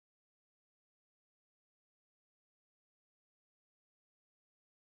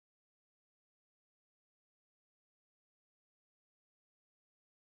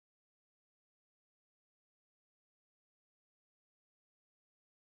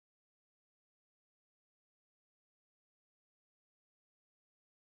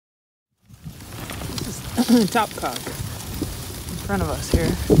top cock in front of us here.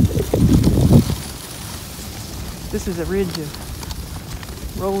 This is a ridge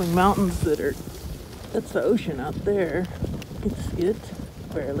of rolling mountains that's the ocean out there. You can see it,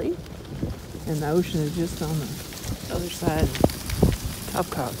 barely. And the ocean is just on the other side of Top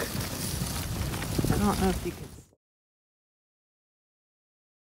Cock. I don't know if you can see.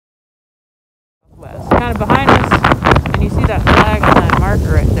 West. Kind of behind us, and you see that flag and that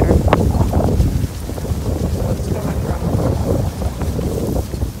marker right there. What's coming from?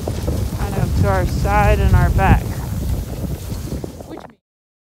 Kind of to our side and our back.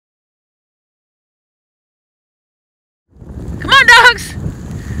 Come on, dogs!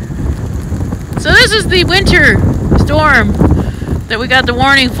 So this is the winter storm that we got the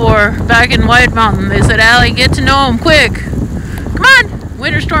warning for back in White Mountain. They said, Allie, get to know them quick. Come on!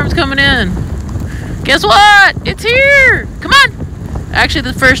 Winter storm's coming in. Guess what? It's here! Come on! Actually,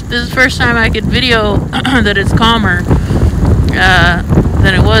 this is the first time I could video that it's calmer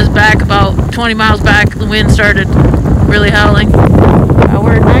than it was back about 20 miles back. The wind started really howling.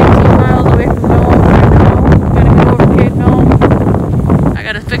 We're 19 miles away from Nome right now. Gotta go over Cape Nome. I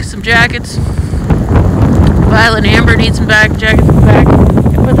gotta fix some jackets. Violet and Amber need some jackets in the back.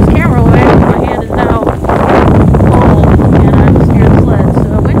 Gotta put this camera away. My hand is now cold and I'm scared of sleds.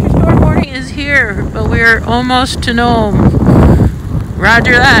 So winter storm warning is here, but we're almost to Nome.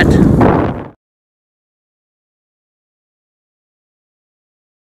 Roger that.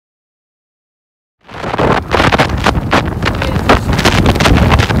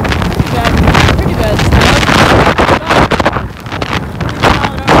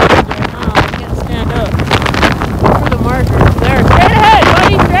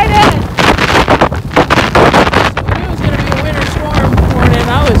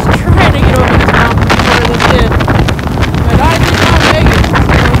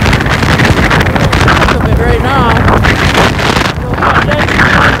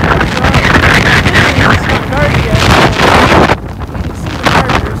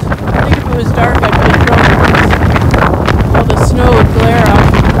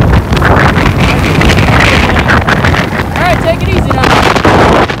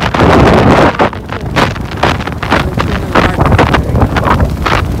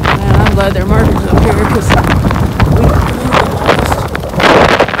 There are markers up here because